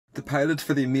The pilot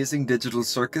for the amazing digital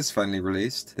Circus finally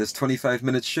released. This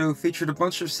 25-minute show featured a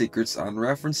bunch of secrets and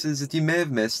references that you may have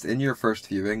missed in your first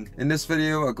viewing. In this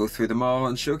video, I'll go through them all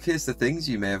and showcase the things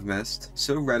you may have missed.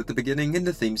 So right at the beginning, in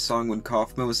the theme song when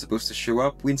Kaufmo is supposed to show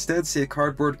up, we instead see a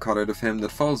cardboard cutout of him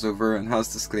that falls over and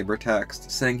has disclaimer text,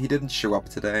 saying he didn't show up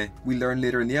today. We learn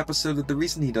later in the episode that the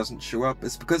reason he doesn't show up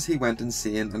is because he went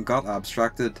insane and got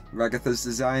abstracted. Ragatha's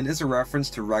design is a reference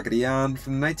to Raggedy Ann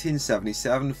from the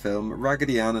 1977 film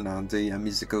Raggedy Ann and Andy, a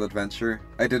musical adventure.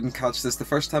 I didn't catch this the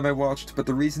first time I watched, but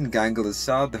the reason Gangle is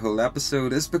sad the whole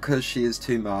episode is because she has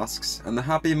two masks, and the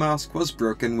happy mask was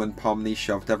broken when Pomni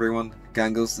shoved everyone.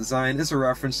 Gangle's design is a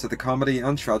reference to the comedy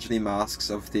and tragedy masks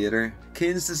of theatre.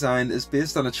 Kane's design is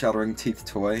based on a chattering teeth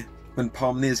toy. When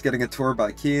Pomni is getting a tour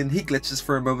by Kane, he glitches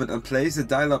for a moment and plays a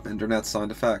dial-up internet sound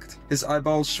effect. His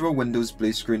eyeballs show a Windows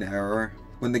blue screen error.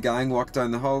 When the gang walk down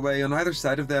the hallway, on either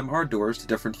side of them are doors to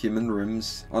different human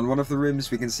rooms. On one of the rooms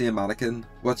we can see a mannequin.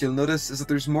 What you'll notice is that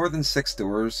there's more than 6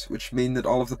 doors, which mean that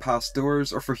all of the past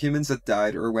doors are for humans that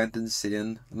died or went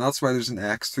insane, and that's why there's an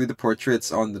X through the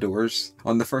portraits on the doors.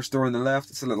 On the first door on the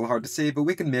left, it's a little hard to see, but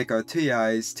we can make out 2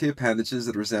 eyes, 2 appendages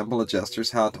that resemble a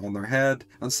jester's hat on their head,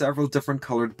 and several different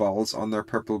coloured balls on their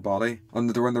purple body. On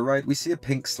the door on the right, we see a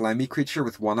pink slimy creature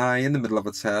with 1 eye in the middle of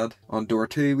its head. On door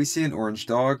 2, we see an orange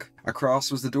dog.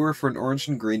 Across was the door for an orange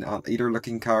and green anteater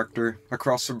looking character.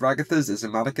 Across from Ragatha's is a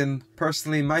mannequin.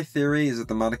 Personally, my theory is that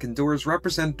the mannequin doors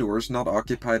represent doors not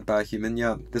occupied by a human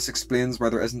yet. This explains why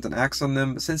there isn't an X on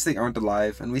them, since they aren't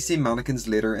alive, and we see mannequins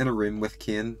later in a room with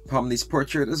Kane. Pomni's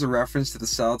portrait is a reference to the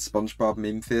sad SpongeBob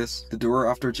meme face. The door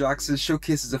after Jax's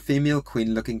showcases a female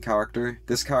queen looking character.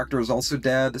 This character is also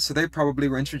dead, so they probably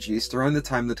were introduced around the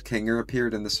time that Kinger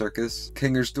appeared in the circus.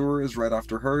 Kinger's door is right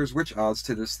after hers, which adds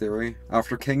to this theory.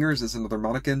 After Kinger's is another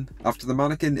mannequin. After the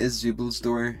mannequin is Zubal's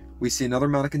door. We see another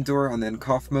mannequin door and then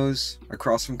Kaufmo's.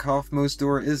 Across from Kaufmo's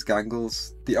door is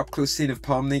Gangle's. The up-close scene of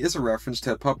Pomni is a reference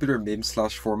to a popular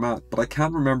meme/format, but I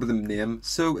can't remember the name,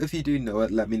 so if you do know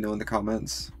it, let me know in the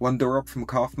comments. One door up from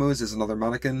Kaufmo's is another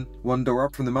mannequin. One door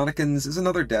up from the mannequins is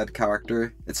another dead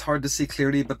character. It's hard to see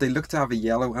clearly, but they look to have a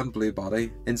yellow and blue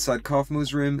body. Inside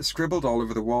Kaufmo's room, scribbled all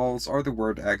over the walls, are the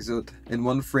word exit. In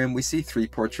one frame we see 3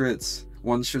 portraits.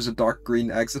 One shows a dark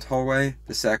green exit hallway,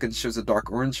 the second shows a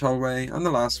dark orange hallway, and the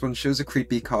last one shows a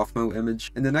creepy Kaufmo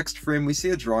image. In the next frame we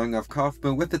see a drawing of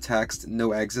Kaufmo with the text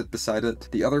 "No exit" beside it.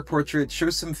 The other portrait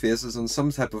shows some faces on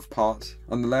some type of pot.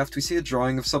 On the left we see a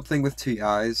drawing of something with 2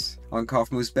 eyes. On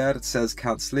Kaufmo's bed it says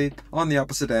 "Can't sleep." On the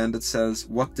opposite end it says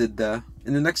 "What did the?"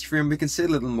 In the next frame we can see a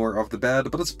little more of the bed,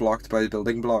 but it's blocked by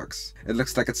building blocks. It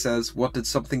looks like it says "What did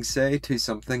something say to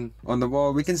something?" On the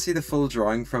wall we can see the full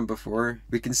drawing from before.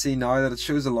 We can see now that it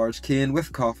shows a large cane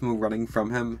with Kaufmo running from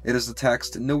him. It has the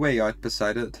text "No way out"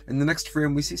 beside it. In the next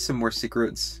frame we see some more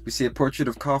secrets. We see a portrait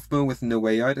of Kaufmo with "No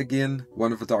way out" again,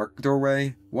 one of a dark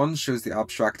doorway, one shows the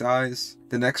abstract eyes.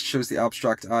 The next shows the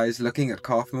abstract eyes looking at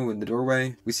Kaufmo in the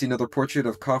doorway. We see another portrait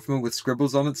of Kaufmo with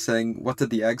scribbles on it saying "What did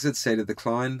the exit say to the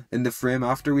clown?" In the frame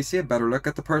after we see a better look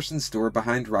at the person's door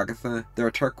behind Ragatha. They're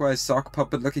a turquoise sock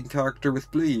puppet looking character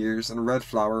with blue ears and a red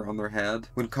flower on their head.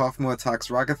 When Kaufmo attacks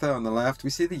Ragatha on the left we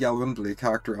see the yellow and blue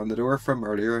character on the door from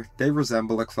earlier. They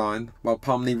resemble a clown. While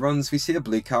Pomni runs we see a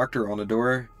blue character on a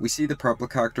door. We see the purple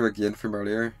character again from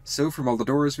earlier. So from all the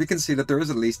doors we can see that there is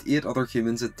at least 8 other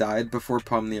humans that died before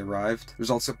Pomni arrived. There's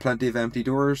also plenty of empty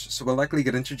doors, so we'll likely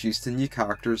get introduced to new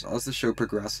characters as the show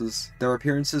progresses. Their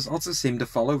appearances also seem to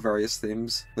follow various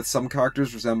themes, with some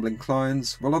characters resembling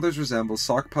clowns, while others resemble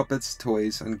sock puppets,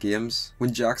 toys, and games.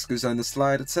 When Jax goes down the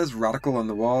slide, it says "Radical" on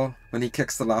the wall. When he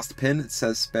kicks the last pin, it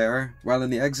says "Spare." While in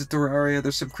the exit door area,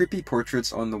 there's some creepy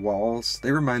portraits on the walls.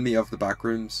 They remind me of the back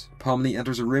rooms. Pomni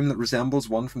enters a room that resembles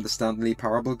one from the Stanley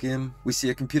Parable game. We see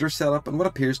a computer setup and what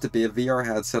appears to be a VR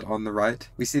headset on the right.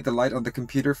 We see the light on the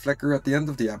computer flicker at the end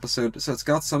of the episode, so it's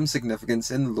got some significance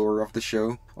in the lore of the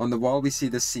show. On the wall we see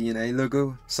the CNA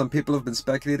logo. Some people have been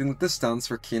speculating that this stands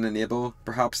for Cain and Abel.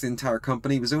 Perhaps the entire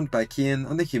company was owned by Cain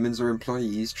and the humans are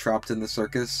employees trapped in the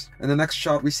circus. In the next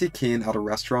shot we see Cain at a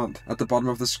restaurant. At the bottom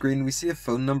of the screen we see a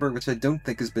phone number which I don't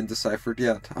think has been deciphered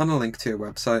yet, and a link to a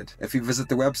website. If we visit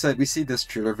the website we see this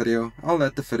trailer video. I'll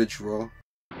let the footage roll.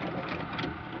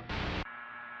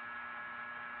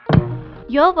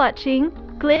 You're watching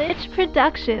Glitch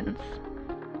Productions.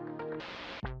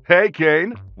 Hey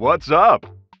Kane, what's up?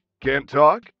 Can't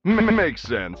talk? Makes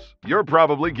sense. You're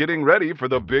probably getting ready for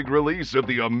the big release of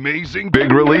the amazing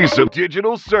big release of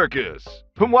Digital Circus.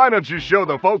 Why don't you show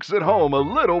the folks at home a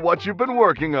little what you've been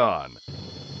working on?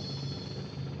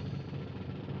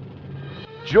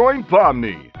 Join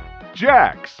Pomni,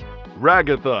 Jax,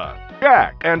 Ragatha,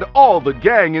 Jack and all the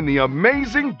gang in the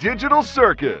amazing digital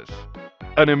circus.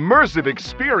 An immersive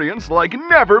experience like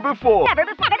never before.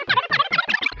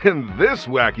 In this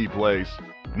wacky place,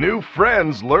 new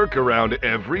friends lurk around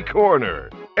every corner.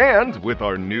 And with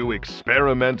our new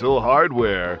experimental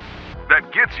hardware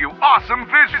that gets you awesome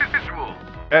visuals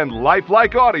and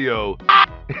lifelike audio,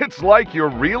 it's like you're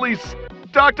really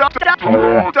stuck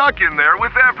in there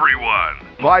with everyone.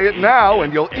 Buy it now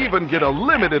and you'll even get a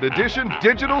limited edition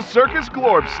digital Circus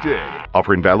Glorb Stick.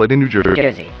 Offer invalid in New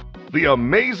Jersey. The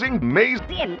amazing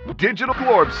digital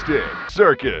Glorb Stick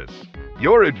Circus.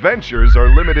 Your adventures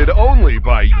are limited only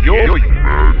by your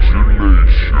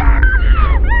imagination.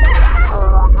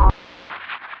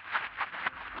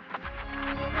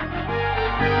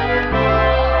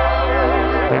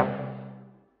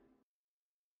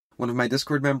 One of my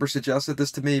Discord members suggested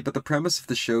this to me, but the premise of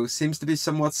the show seems to be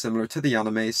somewhat similar to the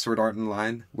anime Sword Art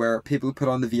Online, where people put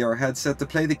on the VR headset to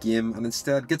play the game and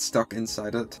instead get stuck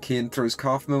inside it. Kane throws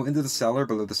Kaufmo into the cellar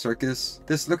below the circus.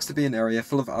 This looks to be an area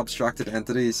full of abstracted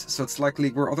entities, so it's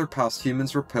likely where other past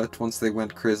humans were put once they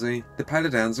went crazy. The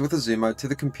pilot ends with a zoom out to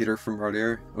the computer from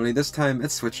earlier, only this time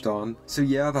it's switched on. So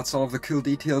yeah, that's all of the cool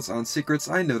details and secrets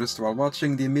I noticed while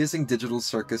watching the amazing digital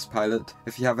circus pilot.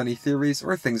 If you have any theories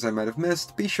or things I might have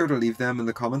missed, be sure to leave them in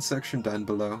the comments section down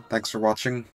below. Thanks for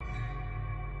watching.